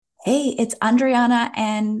Hey, it's Andriana,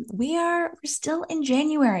 and we're still in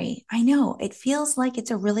January. I know it feels like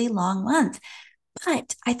it's a really long month,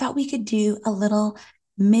 but I thought we could do a little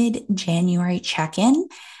mid-January check-in.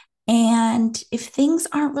 And if things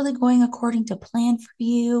aren't really going according to plan for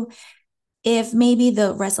you, if maybe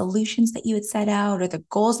the resolutions that you had set out or the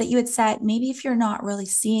goals that you had set, maybe if you're not really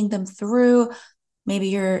seeing them through, maybe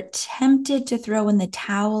you're tempted to throw in the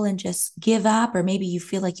towel and just give up, or maybe you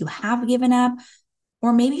feel like you have given up.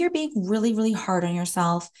 Or maybe you're being really, really hard on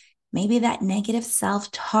yourself. Maybe that negative self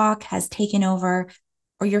talk has taken over,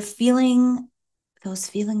 or you're feeling those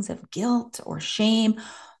feelings of guilt or shame,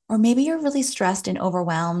 or maybe you're really stressed and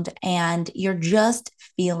overwhelmed and you're just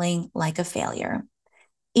feeling like a failure.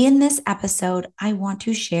 In this episode, I want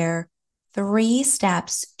to share 3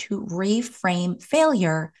 steps to reframe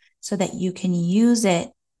failure so that you can use it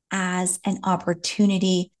as an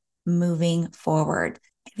opportunity moving forward.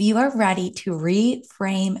 If you are ready to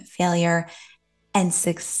reframe failure and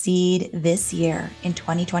succeed this year in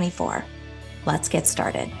 2024, let's get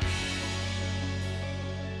started.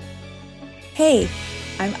 Hey,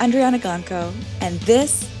 I'm Andriana Gonco, and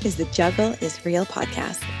this is the Juggle is Real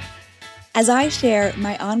podcast. As I share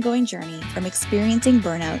my ongoing journey from experiencing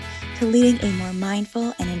burnout to leading a more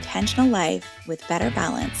mindful and intentional life with better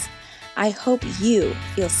balance, I hope you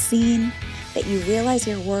feel seen, that you realize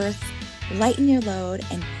your worth, lighten your load,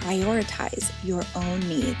 and prioritize your own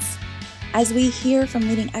needs. As we hear from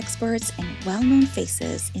leading experts and well-known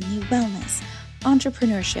faces in the wellness,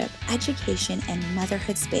 entrepreneurship, education, and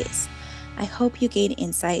motherhood space, I hope you gain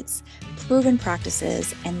insights, proven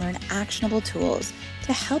practices, and learn actionable tools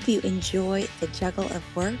to help you enjoy the juggle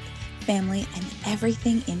of work, family, and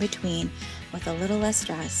everything in between with a little less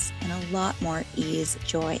stress and a lot more ease,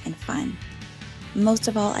 joy, and fun. Most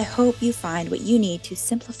of all, I hope you find what you need to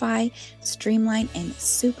simplify, streamline, and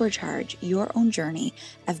supercharge your own journey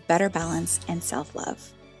of better balance and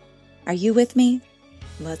self-love. Are you with me?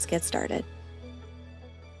 Let's get started.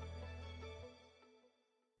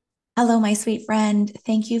 Hello, my sweet friend.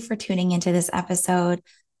 Thank you for tuning into this episode.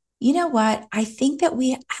 You know what? I think that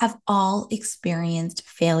we have all experienced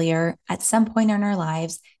failure at some point in our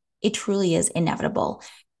lives. It truly is inevitable.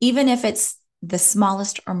 Even if it's the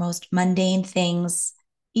smallest or most mundane things,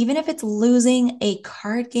 even if it's losing a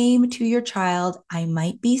card game to your child, I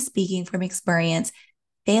might be speaking from experience.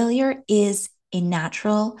 Failure is a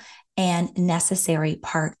natural and necessary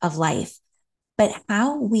part of life. But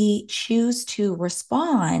how we choose to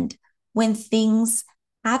respond when things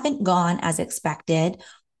haven't gone as expected,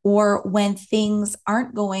 or when things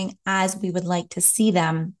aren't going as we would like to see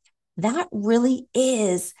them, that really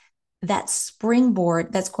is that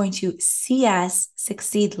springboard that's going to see us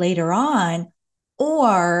succeed later on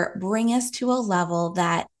or bring us to a level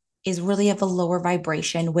that is really of a lower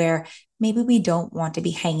vibration where maybe we don't want to be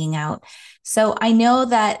hanging out. So I know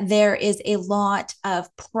that there is a lot of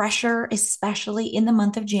pressure, especially in the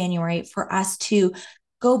month of January, for us to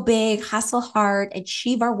go big, hustle hard,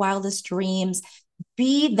 achieve our wildest dreams,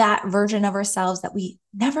 be that version of ourselves that we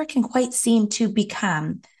never can quite seem to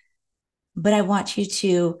become. But I want you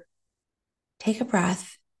to take a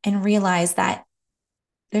breath and realize that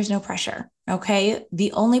there's no pressure. Okay.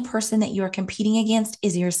 The only person that you are competing against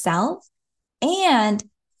is yourself, and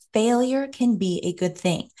failure can be a good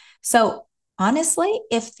thing. So, honestly,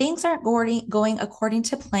 if things aren't going according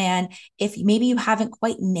to plan, if maybe you haven't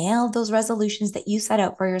quite nailed those resolutions that you set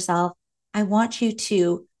out for yourself, I want you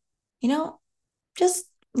to, you know, just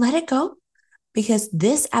let it go, because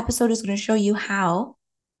this episode is going to show you how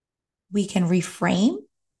we can reframe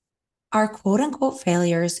our quote unquote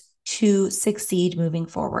failures to succeed moving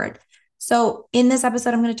forward. So, in this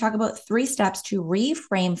episode, I'm going to talk about 3 steps to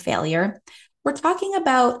reframe failure. We're talking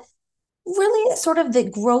about really sort of the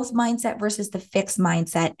growth mindset versus the fixed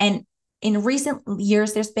mindset. And in recent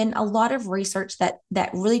years, there's been a lot of research that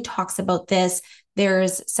really talks about this.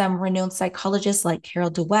 There's some renowned psychologists like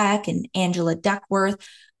Carol Dweck and Angela Duckworth.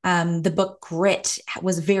 The book Grit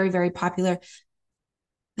was very, very popular.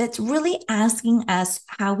 That's really asking us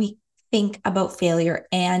how we think about failure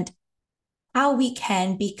and how we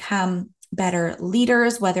can become better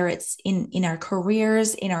leaders, whether it's in our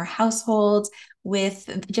careers, in our households,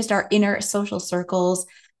 with just our inner social circles,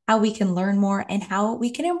 how we can learn more and how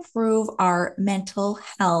we can improve our mental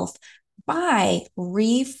health by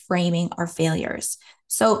reframing our failures.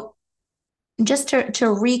 So just to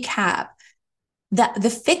recap,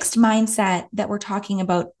 the fixed mindset that we're talking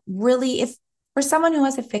about, really, if for someone who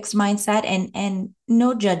has a fixed mindset, and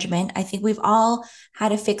no judgment, I think we've all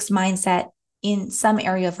had a fixed mindset in some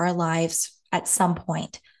area of our lives at some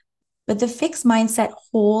point. But the fixed mindset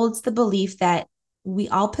holds the belief that we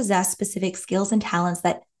all possess specific skills and talents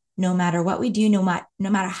that no matter what we do, no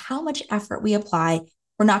matter how much effort we apply,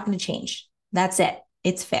 we're not going to change. That's it.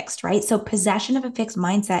 It's fixed, right? So possession of a fixed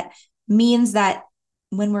mindset means that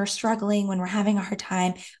when we're struggling, when we're having a hard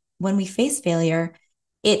time, when we face failure,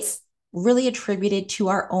 it's really attributed to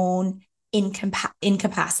our own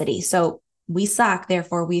incapacity. So we suck,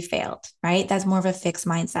 therefore we failed, right? That's more of a fixed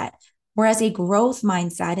mindset. Whereas a growth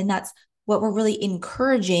mindset, and that's what we're really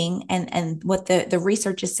encouraging and what the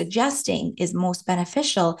research is suggesting is most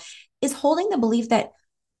beneficial, is holding the belief that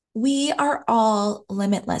we are all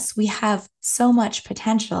limitless. We have so much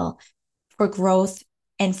potential for growth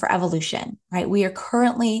and for evolution, right? We are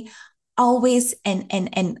currently always and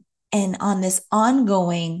on this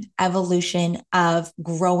ongoing evolution of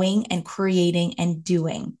growing and creating and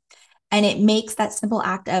doing. And it makes that simple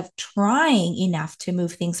act of trying enough to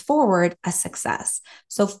move things forward a success.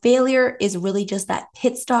 So failure is really just that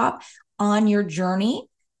pit stop on your journey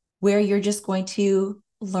where you're just going to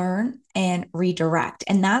learn and redirect.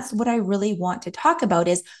 And that's what I really want to talk about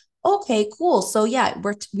is, okay, cool. So yeah,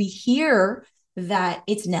 we hear that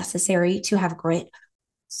it's necessary to have grit.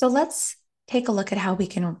 So let's take a look at how we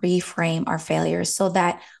can reframe our failures so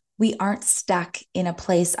that we aren't stuck in a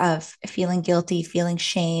place of feeling guilty, feeling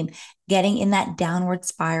shame, getting in that downward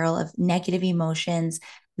spiral of negative emotions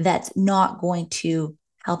that's not going to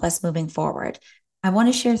help us moving forward. I want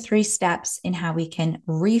to share 3 steps in how we can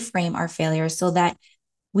reframe our failures so that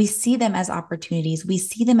we see them as opportunities. We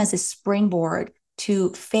see them as a springboard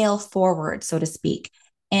to fail forward, so to speak.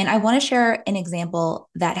 And I want to share an example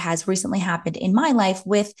that has recently happened in my life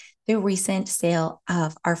with the recent sale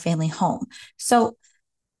of our family home. So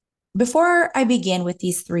before I begin with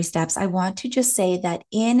these 3 steps, I want to just say that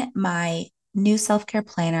in my new self-care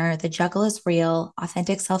planner, the Juggle is Real,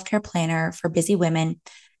 Authentic Self-Care Planner for Busy Women,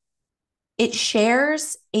 it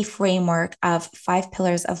shares a framework of 5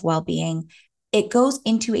 pillars of well-being. It goes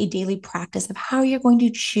into a daily practice of how you're going to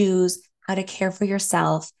choose how to care for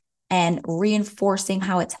yourself and reinforcing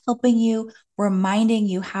how it's helping you, reminding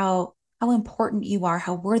you how important you are,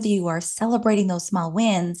 how worthy you are, celebrating those small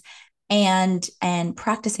wins and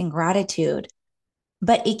practicing gratitude.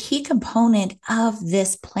 But a key component of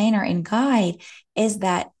this planner and guide is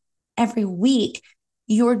that every week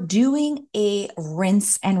you're doing a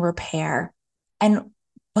rinse and repair. And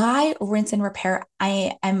by rinse and repair,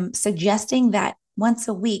 I am suggesting that once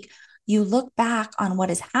a week you look back on what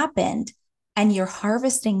has happened and you're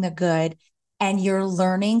harvesting the good and you're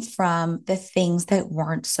learning from the things that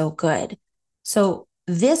weren't so good. So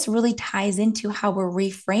this really ties into how we're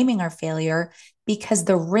reframing our failure because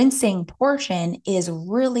the rinsing portion is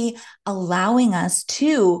really allowing us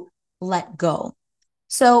to let go.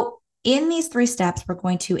 So in these 3 steps, we're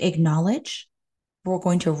going to acknowledge, we're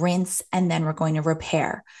going to rinse, and then we're going to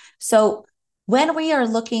repair. So when we are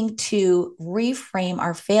looking to reframe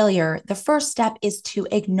our failure, the first step is to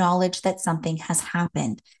acknowledge that something has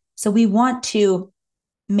happened. So we want to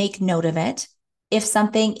make note of it. If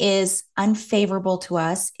something is unfavorable to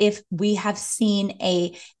us, if we have seen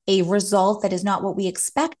a result that is not what we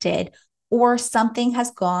expected, or something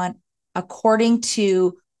has gone according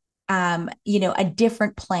to a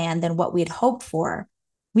different plan than what we had hoped for,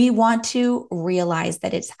 we want to realize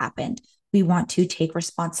that it's happened. We want to take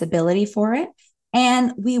responsibility for it.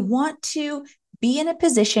 And we want to be in a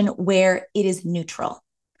position where it is neutral.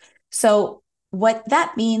 So what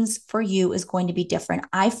that means for you is going to be different.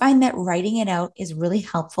 I find that writing it out is really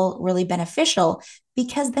helpful, really beneficial,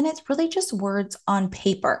 because then it's really just words on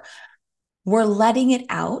paper. We're letting it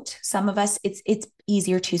out. Some of us, it's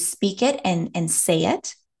easier to speak it and say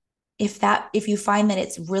it. If you find that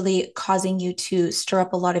it's really causing you to stir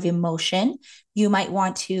up a lot of emotion, you might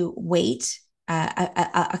want to wait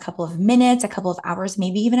a couple of minutes, a couple of hours,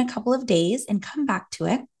 maybe even a couple of days, and come back to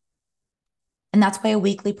it. And that's why a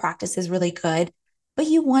weekly practice is really good. But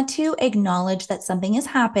you want to acknowledge that something has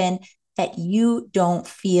happened that you don't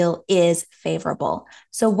feel is favorable.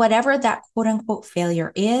 So whatever that quote unquote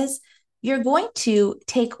failure is, you're going to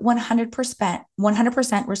take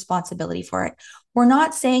 100% responsibility for it. We're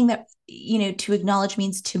not saying that, to acknowledge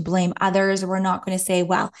means to blame others. We're not going to say,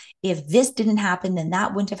 well, if this didn't happen, then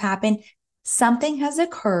that wouldn't have happened. Something has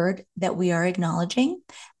occurred that we are acknowledging,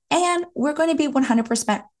 and we're going to be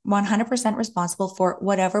 100% responsible for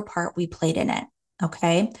whatever part we played in it.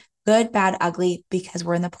 Okay. Good, bad, ugly, because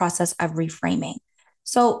we're in the process of reframing.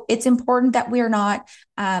 So it's important that we're not,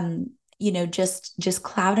 just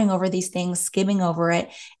clouding over these things, skimming over it.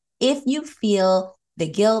 If you feel the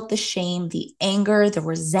guilt, the shame, the anger, the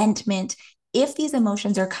resentment, if these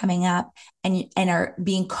emotions are coming up and are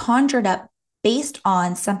being conjured up based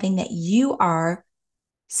on something that you are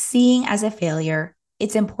seeing as a failure,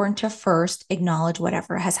 it's important to first acknowledge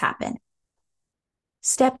whatever has happened.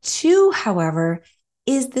 Step two, however,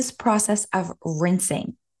 is this process of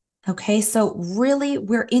rinsing. Okay, so really,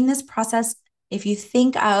 we're in this process. If you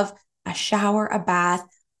think of a shower, a bath,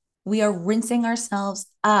 we are rinsing ourselves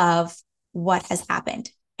of what has happened.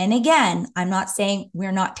 And again, I'm not saying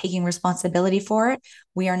we're not taking responsibility for it.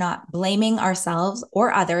 We are not blaming ourselves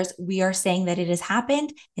or others. We are saying that it has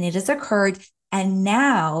happened and it has occurred. And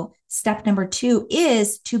now, step number two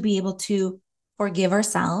is to be able to forgive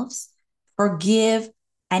ourselves, forgive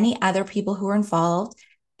any other people who are involved,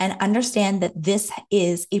 and understand that this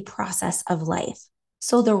is a process of life.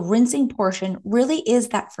 So the rinsing portion really is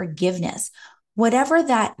that forgiveness. Whatever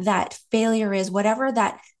that failure is, whatever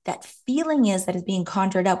that feeling is that is being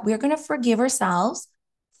conjured up, we're going to forgive ourselves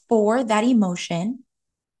for that emotion.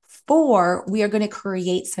 For we are going to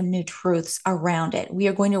create some new truths around it. We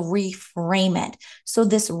are going to reframe it. So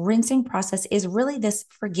this rinsing process is really this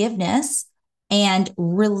forgiveness and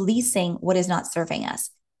releasing what is not serving us.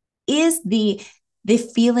 Is the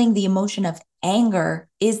feeling, the emotion of anger,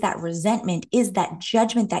 is that resentment, is that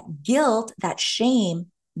judgment, that guilt, that shame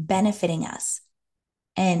benefiting us?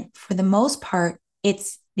 And for the most part,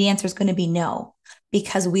 the answer is going to be no,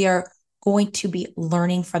 because we are going to be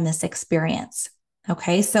learning from this experience.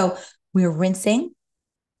 Okay, so we're rinsing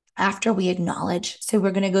after we acknowledge. So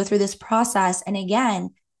we're going to go through this process. And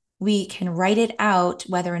again, we can write it out,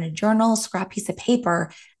 whether in a journal, scrap piece of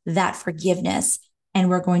paper, that forgiveness. And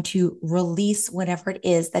we're going to release whatever it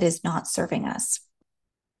is that is not serving us.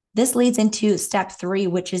 This leads into step three,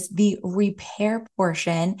 which is the repair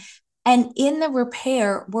portion. And in the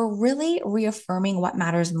repair, we're really reaffirming what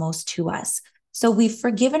matters most to us. So we've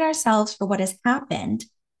forgiven ourselves for what has happened,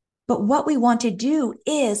 but what we want to do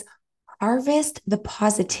is harvest the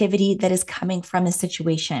positivity that is coming from the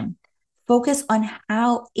situation. Focus on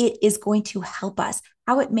how it is going to help us,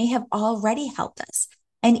 how it may have already helped us.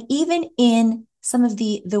 And even in some of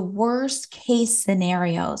the worst case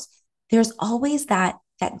scenarios, there's always that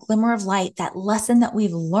glimmer of light, that lesson that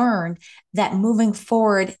we've learned, that moving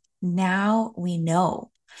forward, now we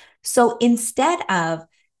know. So instead of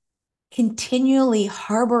continually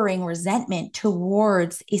harboring resentment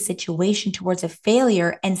towards a situation, towards a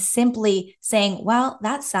failure, and simply saying, well,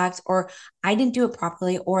 that sucks, or I didn't do it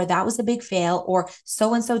properly, or that was a big fail, or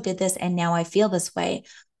so and so did this, and now I feel this way.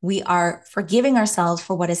 We are forgiving ourselves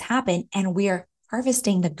for what has happened, and we are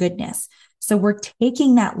harvesting the goodness. So we're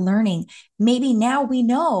taking that learning. Maybe now we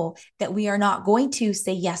know that we are not going to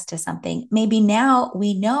say yes to something. Maybe now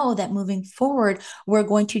we know that moving forward, we're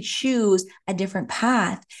going to choose a different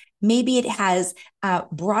path. Maybe it has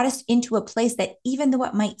brought us into a place that even though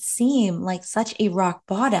it might seem like such a rock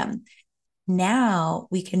bottom, now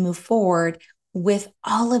we can move forward with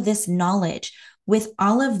all of this knowledge, with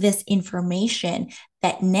all of this information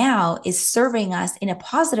that now is serving us in a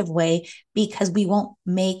positive way, because we won't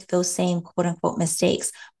make those same quote unquote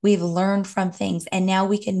mistakes. We've learned from things, and now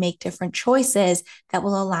we can make different choices that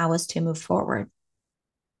will allow us to move forward.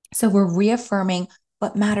 So we're reaffirming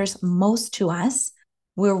what matters most to us.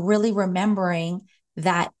 We're really remembering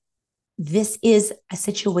that this is a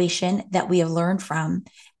situation that we have learned from,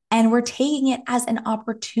 and we're taking it as an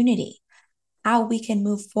opportunity, how we can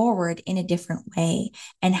move forward in a different way,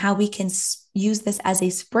 and how we can use this as a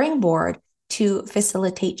springboard to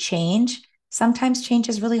facilitate change. Sometimes change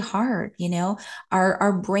is really hard.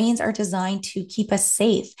 Our brains are designed to keep us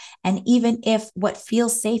safe. And even if what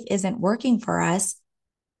feels safe isn't working for us,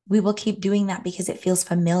 we will keep doing that because it feels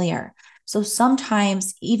familiar. So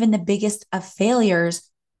sometimes even the biggest of failures,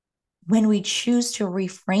 when we choose to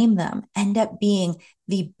reframe them, end up being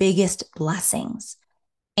the biggest blessings.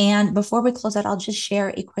 And before we close out, I'll just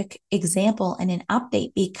share a quick example and an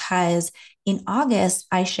update, because in August,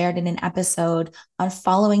 I shared in an episode on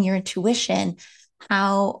following your intuition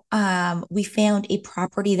how we found a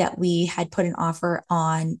property that we had put an offer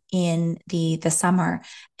on in the summer,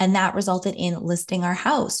 and that resulted in listing our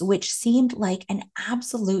house, which seemed like an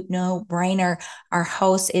absolute no-brainer. Our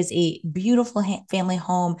house is a beautiful family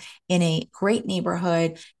home in a great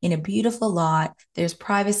neighborhood, in a beautiful lot. There's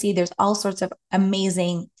privacy. There's all sorts of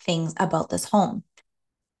amazing things about this home.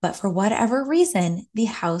 But for whatever reason, the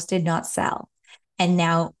house did not sell. And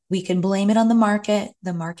now we can blame it on the market.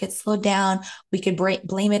 The market slowed down. We could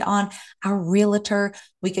blame it on our realtor.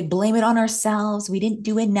 We could blame it on ourselves. We didn't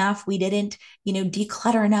do enough. We didn't,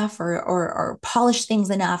 declutter enough or polish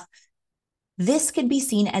things enough. This could be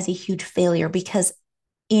seen as a huge failure, because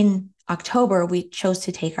in October, we chose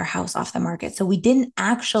to take our house off the market. So we didn't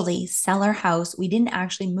actually sell our house. We didn't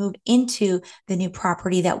actually move into the new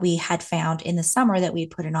property that we had found in the summer that we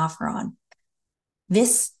had put an offer on.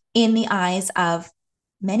 This, in the eyes of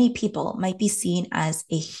many people might be seen as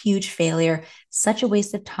a huge failure, such a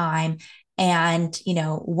waste of time, and,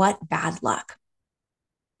 what bad luck.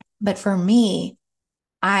 But for me,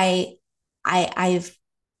 I, I've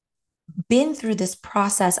been through this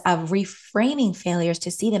process of reframing failures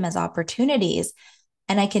to see them as opportunities.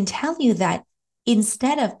 And I can tell you that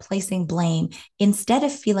instead of placing blame, instead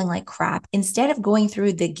of feeling like crap, instead of going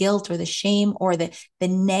through the guilt or the shame or the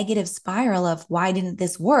negative spiral of why didn't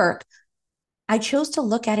this work, I chose to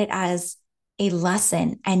look at it as a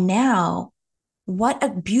lesson. And now, what a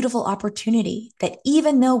beautiful opportunity that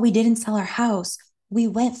even though we didn't sell our house, we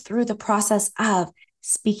went through the process of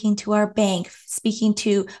speaking to our bank, speaking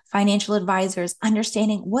to financial advisors,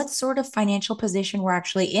 understanding what sort of financial position we're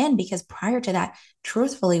actually in. Because prior to that,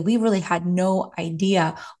 truthfully, we really had no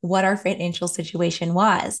idea what our financial situation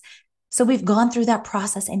was. So we've gone through that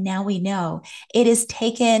process and now we know it has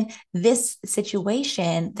taken this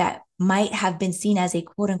situation that might have been seen as a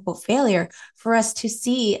quote unquote failure for us to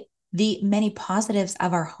see the many positives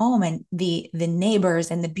of our home and the neighbors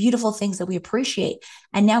and the beautiful things that we appreciate.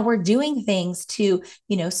 And now we're doing things to,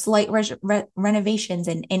 slight renovations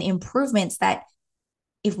and improvements that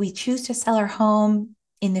if we choose to sell our home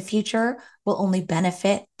in the future will only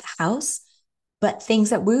benefit the house, but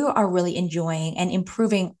things that we are really enjoying and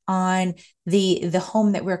improving on the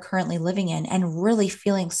home that we're currently living in and really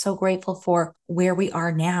feeling so grateful for where we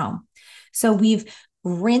are now. So we've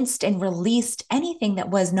rinsed and released anything that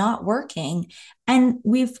was not working, and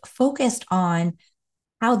we've focused on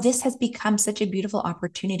how this has become such a beautiful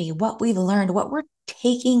opportunity, what we've learned, what we're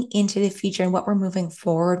taking into the future, and what we're moving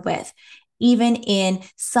forward with, even in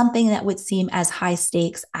something that would seem as high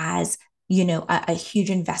stakes as, a huge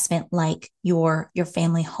investment like your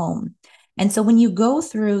family home. And so when you go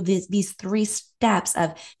through these three steps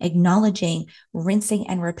of acknowledging, rinsing,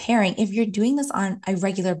 and repairing, if you're doing this on a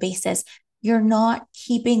regular basis, you're not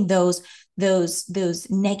keeping those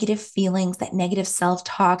negative feelings, that negative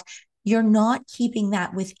self-talk. You're not keeping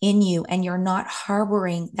that within you and you're not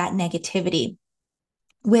harboring that negativity,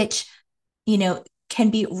 which, can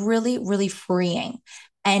be really, really freeing.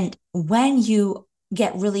 And when you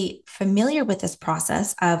get really familiar with this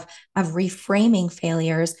process of reframing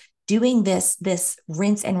failures, doing this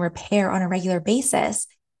rinse and repair on a regular basis,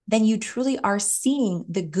 then you truly are seeing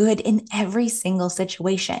the good in every single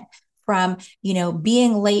situation. From,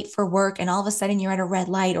 being late for work and all of a sudden you're at a red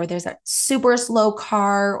light, or there's a super slow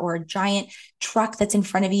car or a giant truck that's in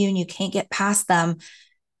front of you and you can't get past them.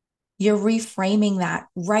 You're reframing that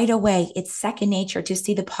right away. It's second nature to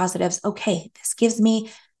see the positives. Okay, this gives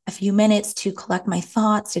me a few minutes to collect my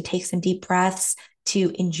thoughts, to take some deep breaths,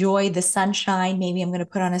 to enjoy the sunshine. Maybe I'm going to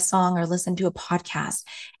put on a song or listen to a podcast.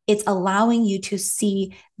 It's allowing you to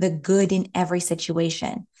see the good in every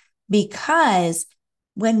situation, because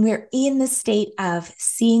when we're in the state of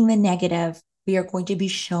seeing the negative, we are going to be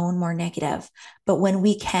shown more negative. But when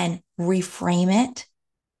we can reframe it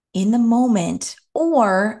in the moment,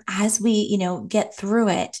 or as we, get through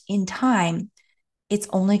it in time, it's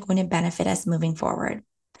only going to benefit us moving forward.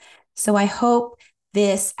 So I hope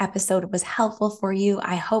this episode was helpful for you.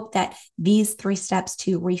 I hope that these three steps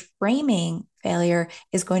to reframing failure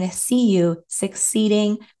is going to see you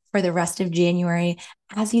succeeding for the rest of January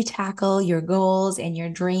as you tackle your goals and your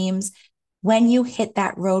dreams. When you hit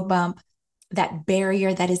that road bump, that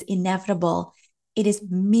barrier that is inevitable, it is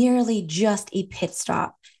merely just a pit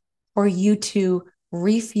stop for you to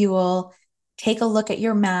refuel, take a look at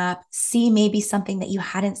your map, see maybe something that you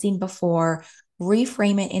hadn't seen before,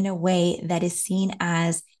 reframe it in a way that is seen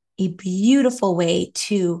as a beautiful way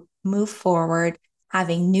to move forward,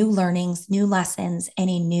 having new learnings, new lessons, and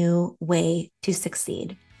a new way to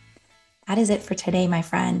succeed. That is it for today, my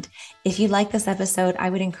friend. If you like this episode, I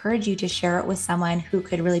would encourage you to share it with someone who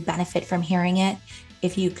could really benefit from hearing it.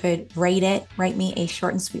 If you could rate it, write me a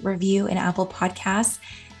short and sweet review in Apple Podcasts.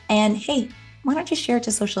 And hey, why don't you share it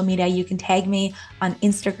to social media? You can tag me on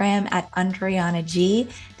Instagram at Andriana G.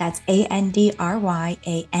 That's ANDRYANNAG.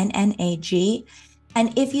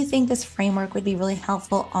 And if you think this framework would be really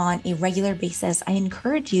helpful on a regular basis, I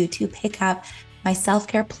encourage you to pick up my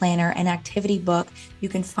self-care planner and activity book. You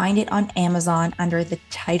can find it on Amazon under the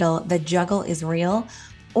title, The Juggle is Real,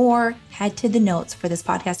 or head to the notes for this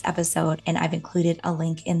podcast episode, and I've included a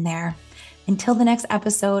link in there. Until the next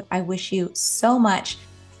episode, I wish you so much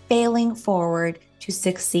failing forward to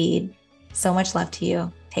succeed. So much love to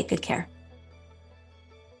you. Take good care.